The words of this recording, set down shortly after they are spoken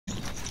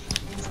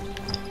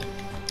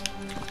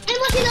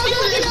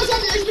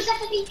je me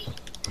sacrifie.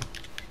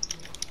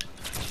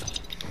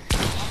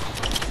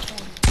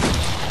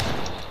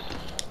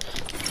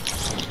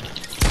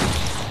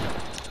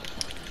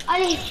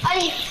 Allez.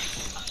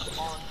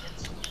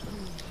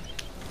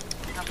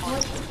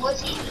 Moi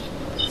aussi.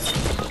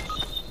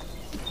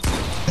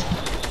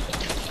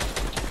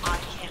 I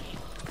can't.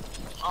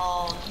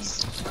 Oh,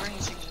 he's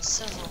using the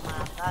sizzle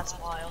map. That's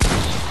wild.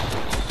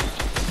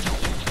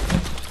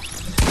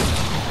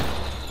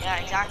 Yeah,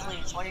 exactly.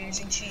 That's why you're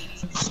using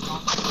cheats.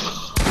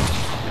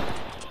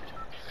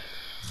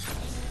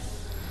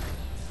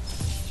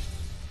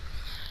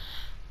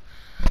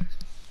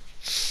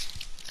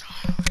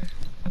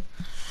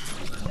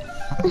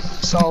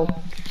 So,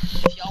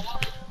 if y'all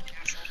want to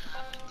join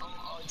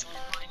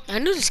mine. I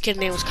knew this kid's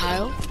name was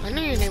Kyle. I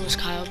knew your name was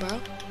Kyle,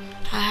 bro.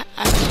 I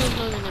didn't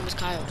know your name was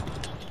Kyle.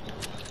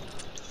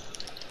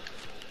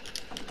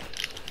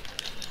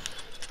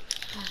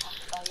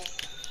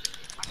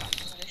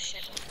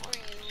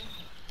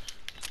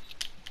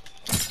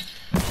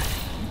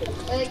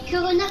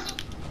 Corona.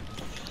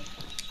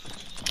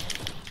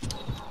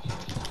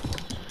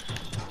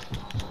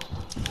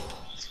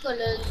 C'est quoi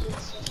le...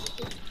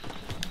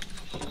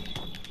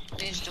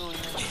 He's doing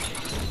that shit.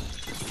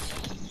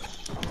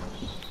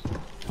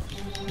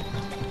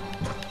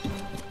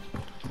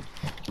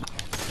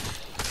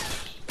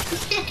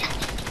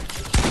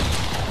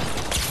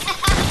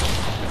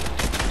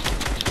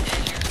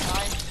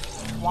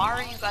 Why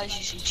are you guys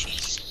using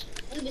cheats?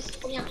 Oui, mais c'est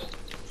trop bien.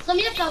 C'est trop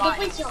bien de faire 2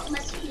 points sur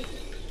massif.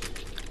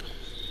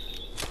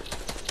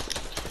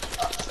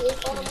 Oh, c'est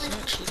pour le point.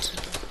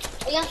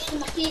 Regarde, c'est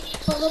marqué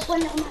sur 2 points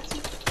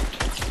normatif.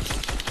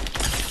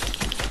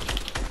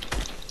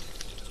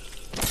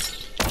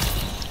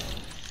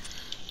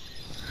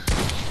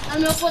 Ah,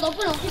 mais au point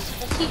d'emploi, en plus,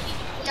 c'est facile.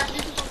 Regarde, je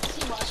vais tout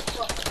facile, moi, à chaque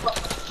fois.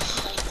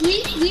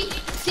 Oui,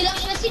 c'est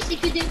l'arche facile, c'est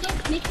que des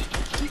blocs, mais.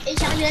 Et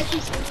j'arrive à la clé,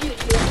 c'est mieux.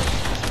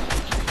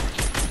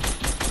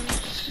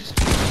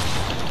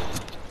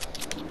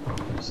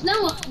 Sinon,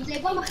 vous avez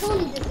pas remarqué, on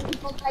est des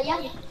équipes en tryhard.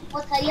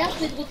 En tryhard,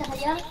 Pedro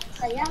tryhard,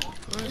 et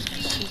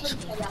puis Tom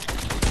tryhard.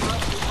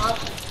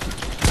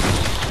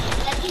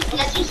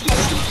 La suite,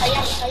 c'est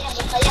tryhard.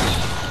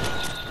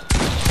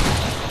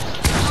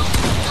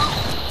 Non.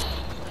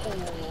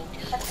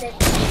 Ça fait.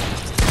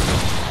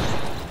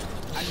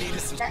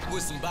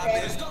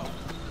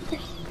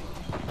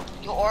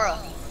 Yo, Aura,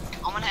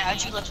 I'm gonna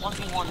add you. Let's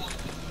 1v1.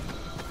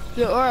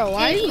 Yo, Aura,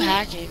 why are you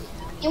hacking?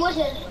 Et moi,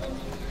 je.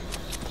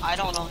 I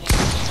don't know. He's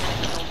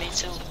gonna kill me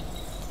too.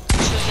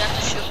 You have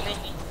to shoot me.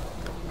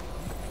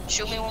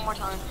 Shoot me one more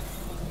time.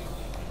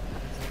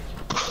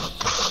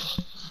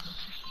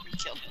 You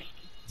killed me.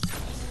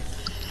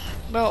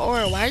 Bro,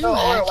 Aura, why are you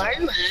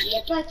hacking? Il y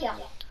a pas à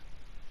carte.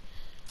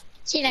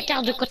 C'est la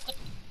carte de côté.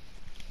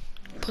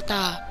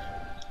 Puta,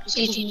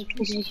 C'est une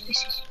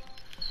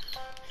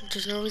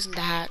there's no reason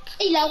to hack.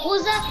 Et il a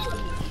Rosa.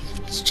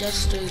 It's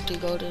just to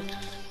go to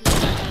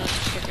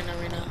freaking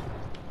arena.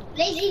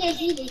 Lazy.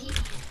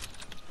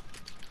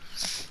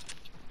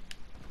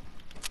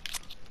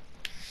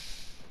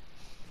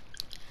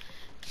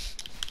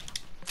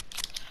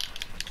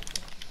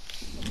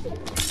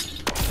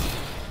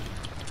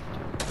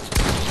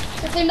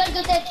 Ça fait mal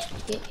de tête.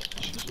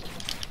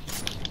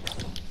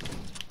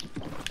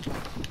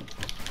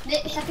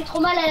 Mais ça fait trop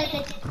mal à la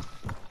tête.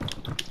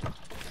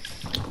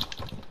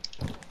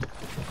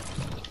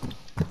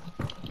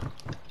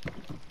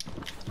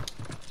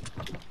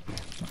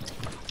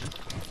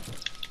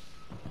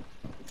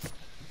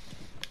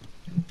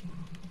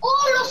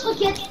 Oh,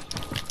 lance-roquette.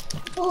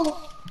 Oh.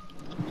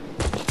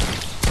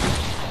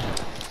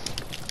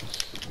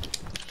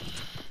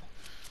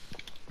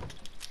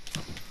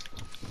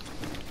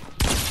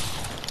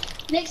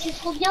 Mec, c'est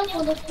trop bien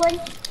pour notre poigne.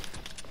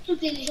 Tout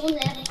est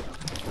légendaire.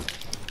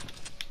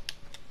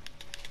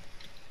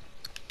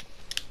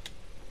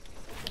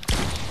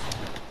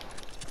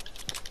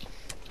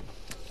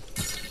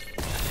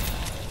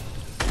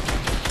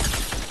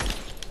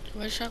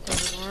 Where's shotgun,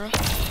 Aura?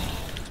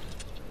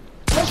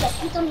 Moi, j'ai la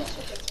putain de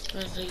lance-roquette.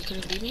 You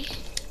gonna beat me?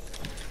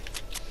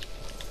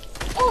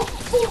 Oh,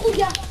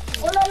 regarde.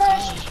 Oh là là.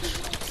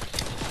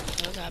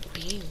 I got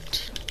beamed.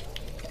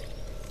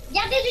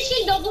 Gardez du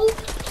shield dans vous.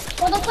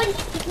 Pendant poigne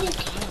technique.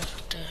 God, what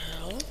the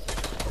hell?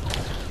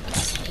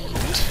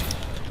 Beamed?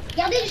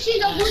 Gardez du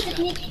shield dans vous,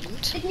 technique.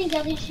 Technique,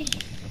 gardez du shield.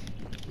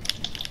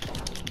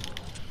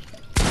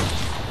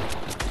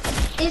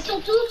 Et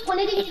surtout,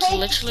 prenez des It's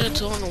mitraillettes. literally a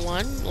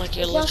 2-on-1. Like,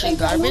 you're literally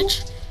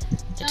garbage.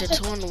 It's a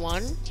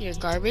 2-on-1. You're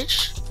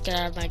garbage. Get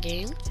out of my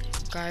game.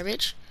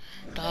 Garbage.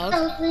 Dog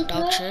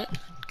shit.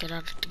 Get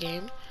out of the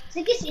game.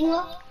 C'est qui, c'est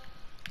moi?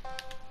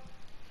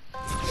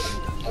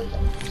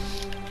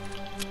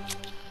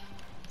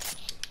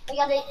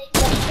 Regardez,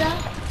 ça.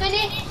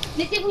 Tenez,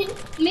 mettez-vous,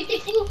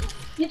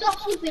 mets-toi en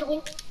dessous,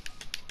 Pedro.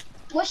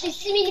 Moi, j'ai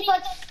 6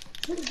 mini-potes.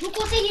 Je vous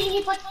conseille les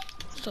mini-potes.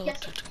 So,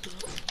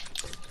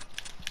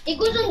 Et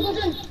go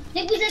zone.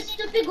 Dès que vous êtes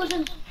stoppé, go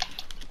zone.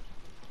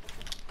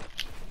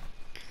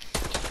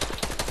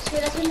 Parce que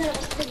la zone, elle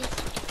reste très vite.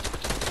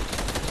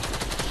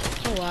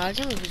 Oh wow, I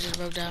can't believe you just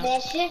broke down. Mais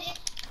chef,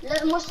 là,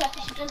 moi, ça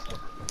fait plein de fois.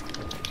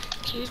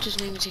 You just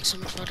made me take so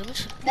much more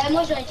damage. Bah,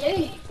 moi, j'en ai déjà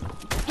eu.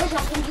 Moi, j'ai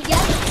un peu de dégâts,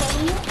 c'est pour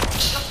nous.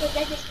 Un peu de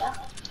dégâts, j'espère.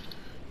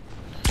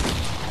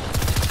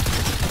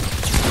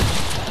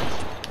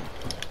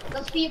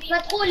 Donc, puis pas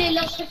trop les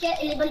lance-roquettes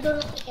et les balles de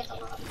lance-roquettes.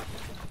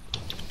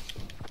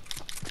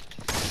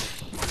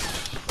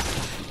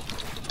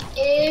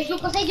 Et je vous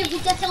conseille de vous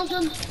casser en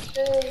zone.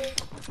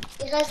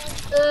 Il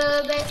reste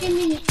 1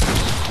 minute.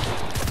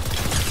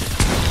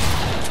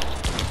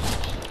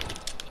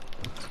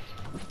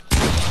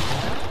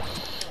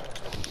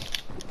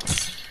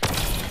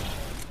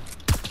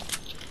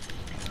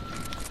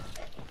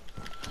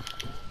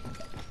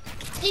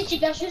 Si tu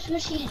perds juste le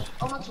shield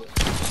en entier.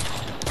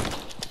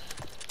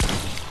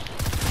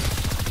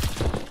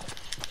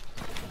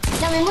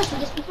 Non mais moi je me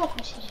laisse plus fort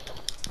le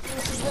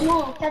shield. C'est vraiment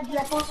en cas de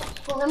la fin,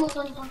 faut vraiment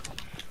s'en y prendre.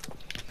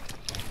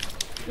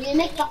 Les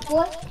mecs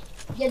parfois,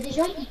 il y a des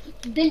gens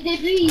qui dès le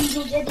début ils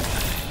ont déjà des...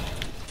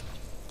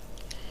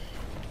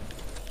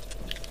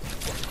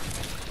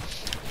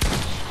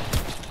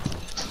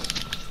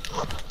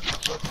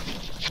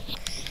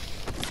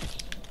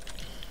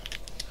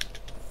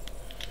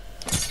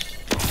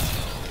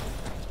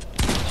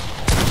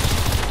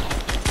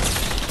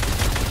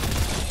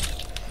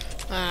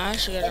 Ah, I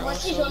should get it Moi all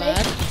aussi so j'en ai.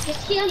 bad.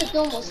 Qu'est-ce qu'il y a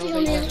dedans? Moi aussi j'en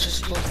Nobody ai. else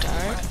just both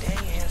died.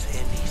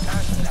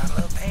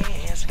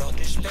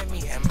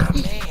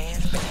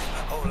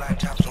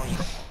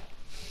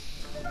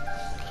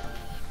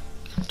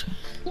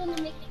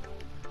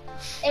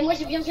 Et moi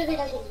j'ai bien géré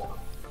la zone là.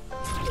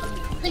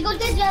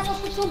 Rigolez de la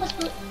construction parce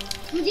que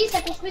je vous dis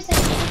ça construit, ça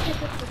construit.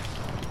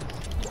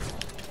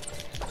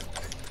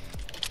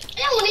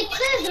 Et on est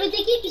 13 de l'autre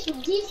équipe, ils sont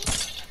 10.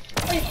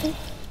 Oh les fous.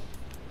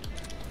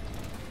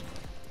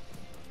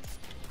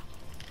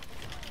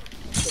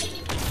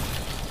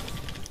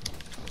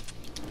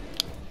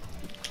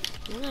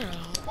 No.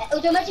 Bah,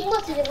 automatiquement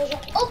c'est des rejoints.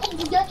 Oh pour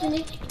Bouga,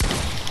 tenez.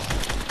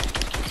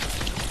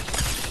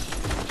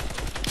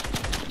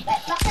 Bah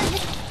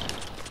partagez.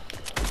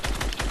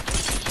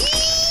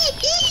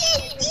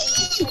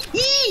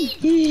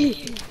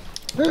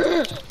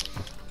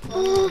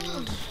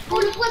 Oh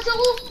le poisson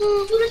rouge,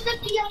 tout le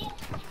sac qu'il y a.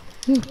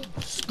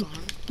 It's gone.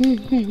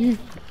 I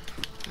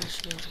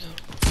should be able to go.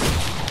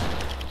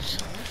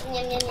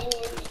 Gna, gna, gna, gna.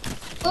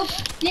 Oh,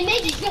 les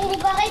mecs, je vais mon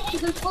barrette, tu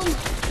veux le prendre.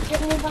 Je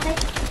vais mon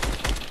barrette.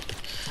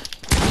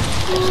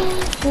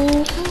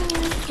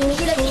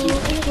 Je la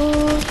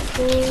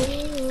file.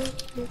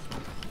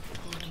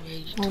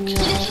 Anyway,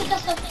 Je l'ai sur ta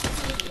soif.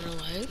 your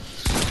life.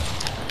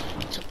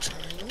 Stop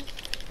trying.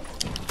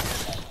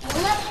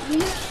 On a, il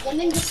y a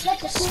même des plaques,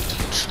 ça se trouve.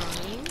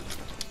 Trying.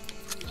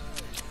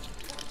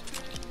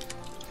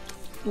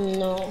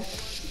 Non.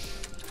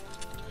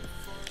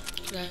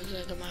 Like,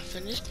 am I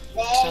finished?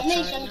 Mais Stop j'en ai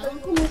trying pas now.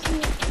 beaucoup, moi aussi.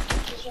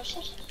 Je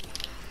cherche.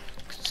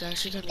 It's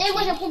actually kind Eh,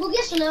 moi j'ai of un Bouga,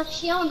 on a un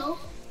chien, non?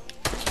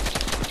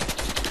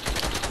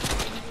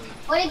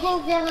 On allez go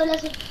vers la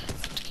zone.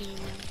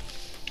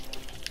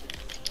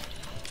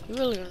 You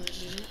really gonna do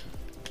it?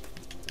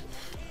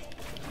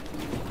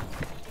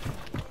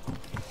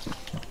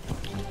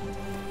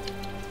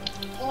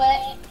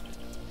 Ouais.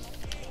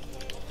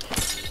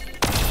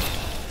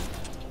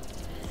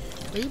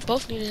 But you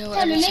both need to heal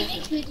Ça, le every mec qui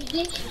second. peut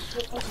t'aider,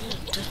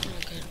 Yeah,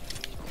 definitely good.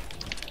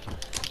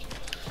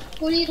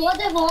 poli droit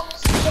devant.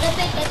 Je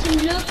répète, la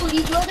team bleue,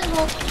 poli droit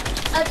devant.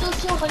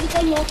 Attention,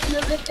 ravitaillement, ne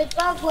me faites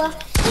pas avoir.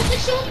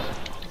 Construction.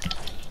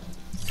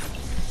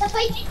 Ça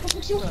faillit,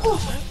 construction. Oh,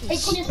 elle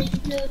est combien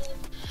cette bleue?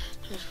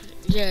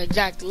 Yeah,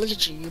 exactly. Look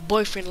at you. Your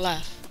boyfriend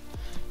left.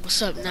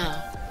 What's up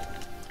now?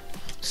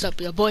 What's up?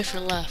 Your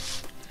boyfriend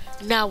left.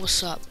 Now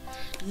what's up?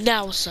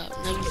 Now what's up?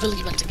 Now you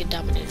really about to get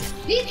dominated.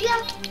 Vite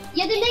là, il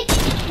y a des mecs.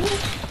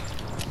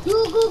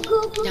 Go, go,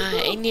 go, go, Nah, go.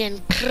 ain't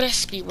even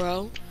crispy,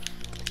 bro.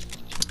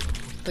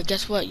 But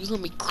guess what? You're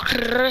gonna be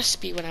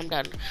crispy when I'm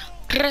done.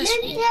 Les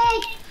Crispy.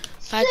 mecs,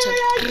 If I took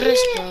c'est la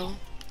crisp, guerre. bro.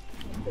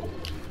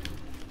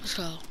 Let's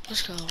go.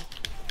 Let's go.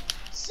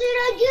 C'est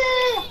la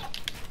guerre.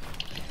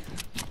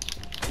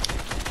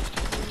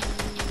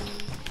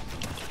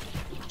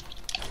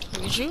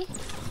 Look at you.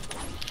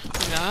 Oh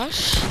my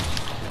gosh.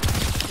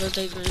 Little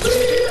thing's gonna do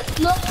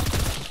something. Non.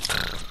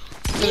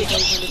 Little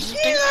thing's gonna do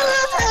something.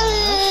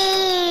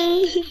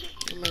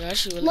 Oh my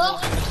gosh, you really Non.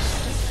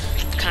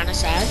 kinda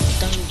sad.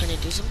 Thought he was gonna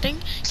do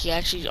something. He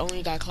actually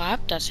only got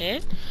clapped, that's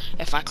it.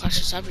 If I clutch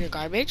this up, you're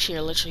garbage.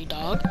 You're literally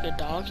dog. You're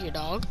dog. You're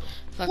dog.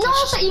 If I Non,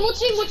 clutch ça, this ils m'ont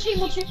tué, ils m'ont tué, ils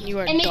m'ont tué. you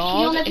are Eh, mec, il y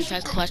en dog. a If I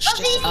beaucoup. clutch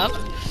this Vas-y. up,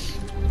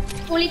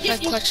 On les if I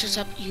défonce. clutch this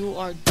up, you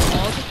are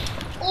dog.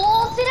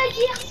 Oh,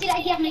 c'est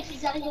la guerre, mec,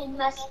 ils arrivent en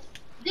masse.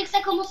 Dès que ça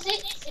a commencé,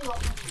 c'est mort.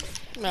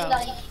 No, On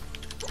arrive.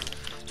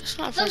 it's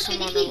my first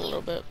time on it a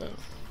little bit, but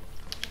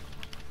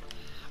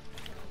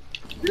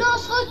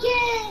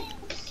Lance-roquette.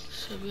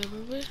 should be a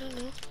little bit. I don't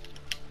know.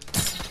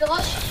 Je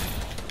rush.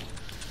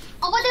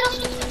 Envoie des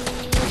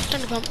lance-roquettes.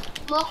 Thunder pump.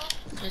 Mort.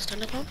 Nice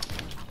thunder pump.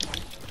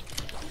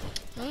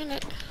 Look at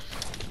it.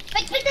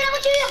 Faites péter la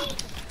voiture.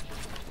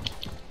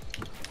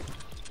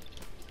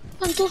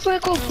 Quanto foi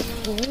com...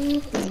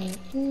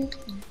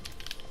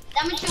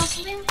 Damage, tu vas en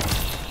trouver un?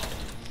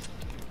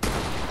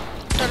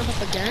 Turn him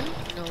up again.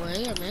 No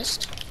way, I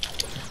missed.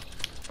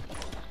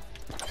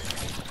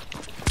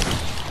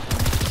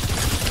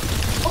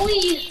 Oh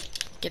oui.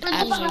 Get Ouais,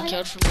 absolutely pareil.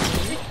 killed from the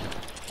game.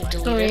 Get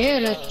Oh deleted.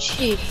 yeah, la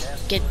cheat.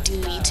 Get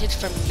deleted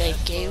from the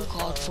game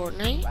called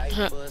Fortnite.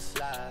 Huh.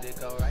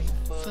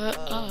 Foot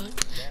on,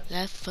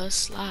 left foot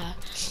slide,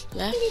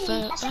 left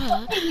foot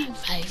on,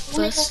 right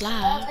foot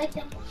slide.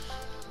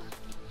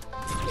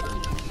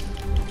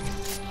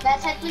 Bah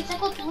ça te met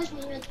 50, moi je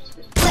me mets un petit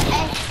peu.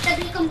 Ouais, ça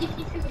donne comme des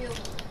petits furieux.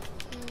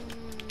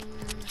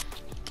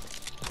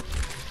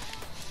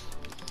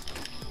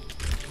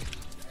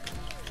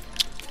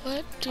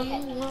 What do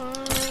you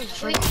want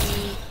from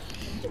me?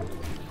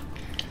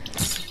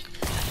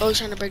 Oh, he's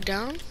trying to break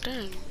down?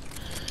 Dang,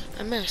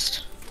 I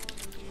missed.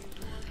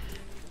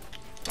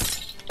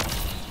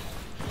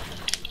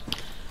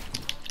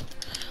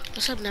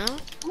 What's up now?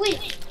 Oui.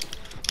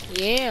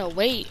 Yeah,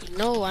 wait.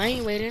 No, I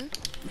ain't waiting.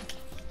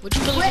 What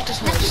you really Ouais, think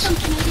this merci was? comme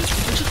tu m'as dit.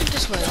 What you think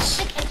this was?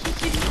 Ouais,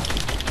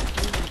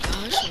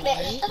 Oh my gosh, mais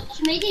wait. stop,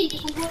 tu m'as dit, il était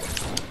content.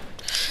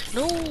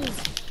 No.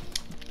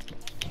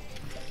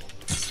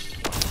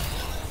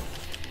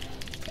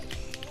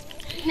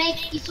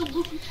 Mec, ils sont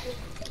beaucoup trop.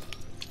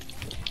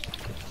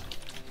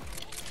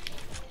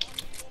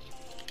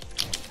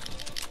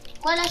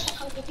 Voilà, je suis en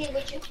train de péter les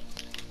voitures.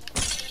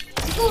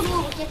 C'est cool,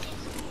 l'eau, roquette.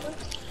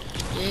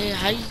 Yeah,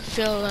 how you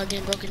feel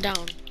getting broken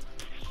down?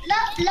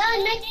 Là,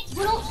 mec,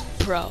 volant.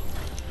 Pro.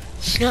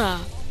 Nah.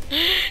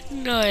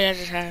 No, it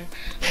doesn't matter.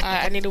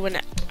 I need to win.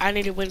 I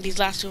need to win these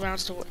last 2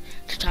 rounds to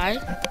tie.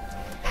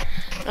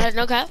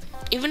 No cap.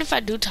 Even if I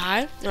do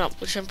tie, no,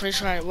 which I'm pretty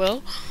sure I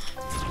will,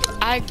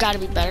 I gotta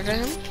be better than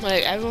him.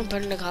 Like everyone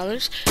put in the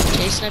college,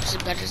 Jay Snipes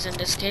is better than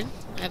this kid.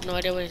 I have no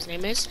idea what his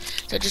name is,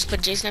 so just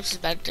put Jay Snipes is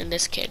better than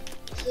this kid.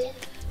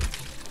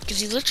 Cause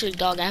he's literally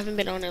dog. I haven't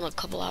been on in like a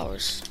couple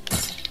hours.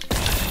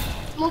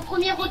 Mon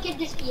premier roquette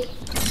d'espier.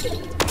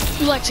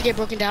 You like to get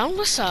broken down?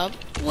 What's up?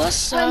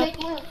 What's Ouais, up? mec,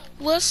 ouais.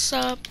 What's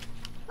up?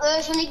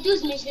 J'en ai que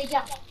 12, mais je les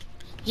garde.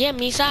 Yeah,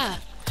 Misa.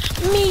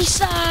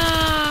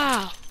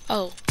 Misa.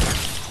 Oh.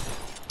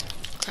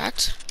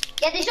 Cracked.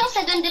 Il y a des gens,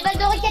 ça donne des balles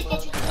de roquette quand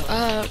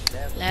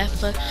tu Left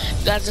foot.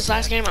 Guys, this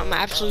last game, I'm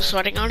absolutely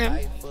sweating on him.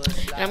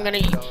 And I'm gonna,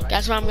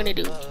 that's what I'm gonna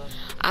do.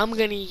 I'm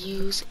gonna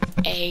use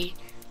a,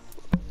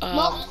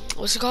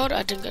 what's it called?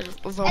 I think a Eh,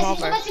 c'est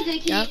revolver. pas c'est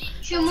que Yeah.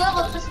 je suis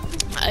mort presque.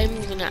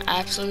 I'm gonna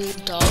absolutely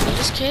dog on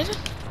this kid.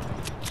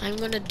 I'm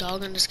gonna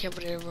dog on this kid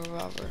with a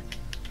revolver.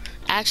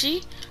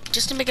 Actually,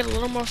 just to make it a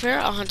little more fair,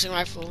 a hunting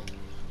rifle.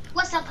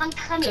 Moi, c'est en train de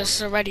cramer. Cause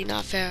it's already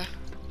not fair.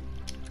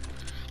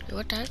 Wait,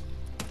 what that?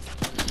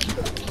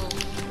 Oh.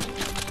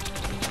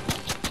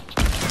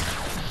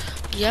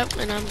 Yep,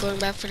 and I'm going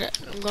back for the.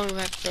 I'm going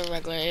back for the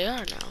regular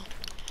AR now.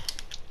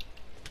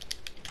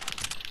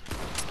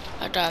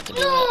 I thought I could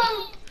do it.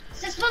 Non,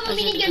 ça se voit mon I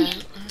can do minigun.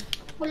 that.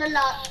 Oh là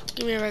là.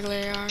 Give me a regular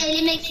AR. Eh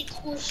les mecs, c'est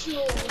trop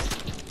chaud.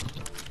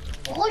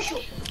 Trop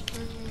chaud.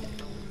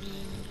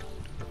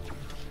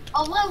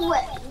 En vrai,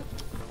 ouais.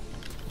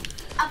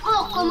 Après,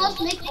 on recommence,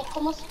 mec, on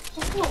recommence.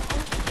 C'est fou, on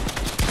recommence.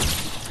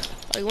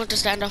 Oh, you want to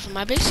stand off of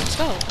my base? Let's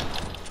go.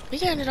 We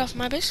can end it off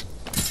my base.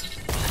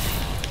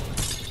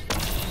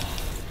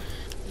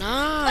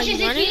 Nah, Moi, je you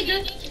les ai tués running?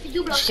 deux. J'ai fait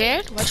double. You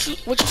scared? What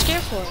you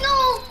scared for?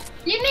 Non,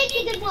 les mecs,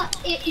 aidez-moi.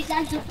 Et ils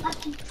arrivent de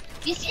partout.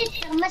 Essayez de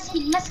faire masquer.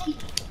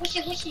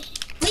 Rocher.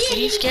 What are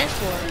you scared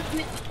for? Oh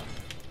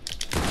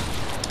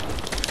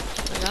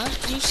my gosh,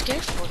 what are you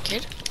scared for,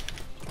 kid?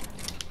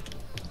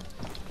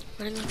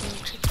 Running up on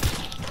the kid.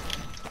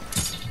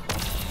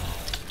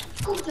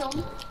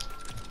 Content.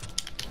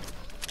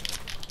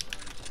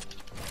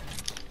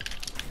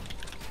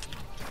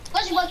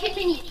 Moi, je vois qu'une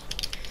minute.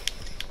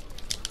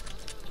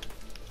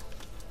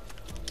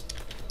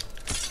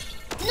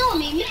 Non,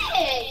 mais mec,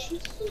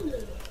 c'est fou.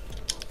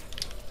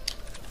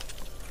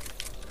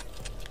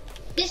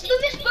 Laisse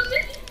tomber, je peux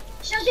plus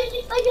charger le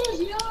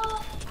nettoyage, là.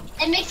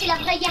 Eh mec, c'est la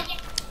vraie guerre.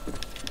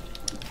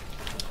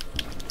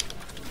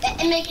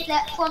 Eh mec, la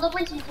foire de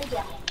pointe, c'est une vraie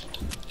guerre.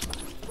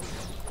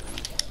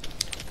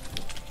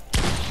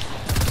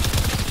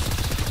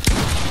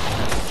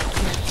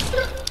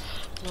 No,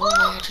 Oh,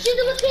 I just- j'ai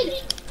double kill.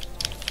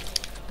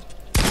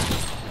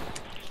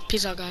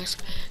 Peace out, guys.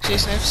 J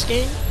Snipes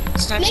game,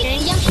 Snipes Mate,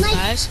 game, young snipe.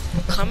 guys.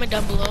 Comment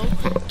down below.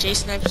 J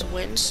Snipes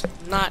wins,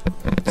 not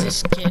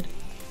this kid.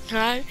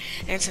 Alright,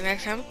 and until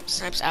next time,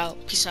 Snipes out.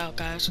 Peace out,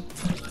 guys.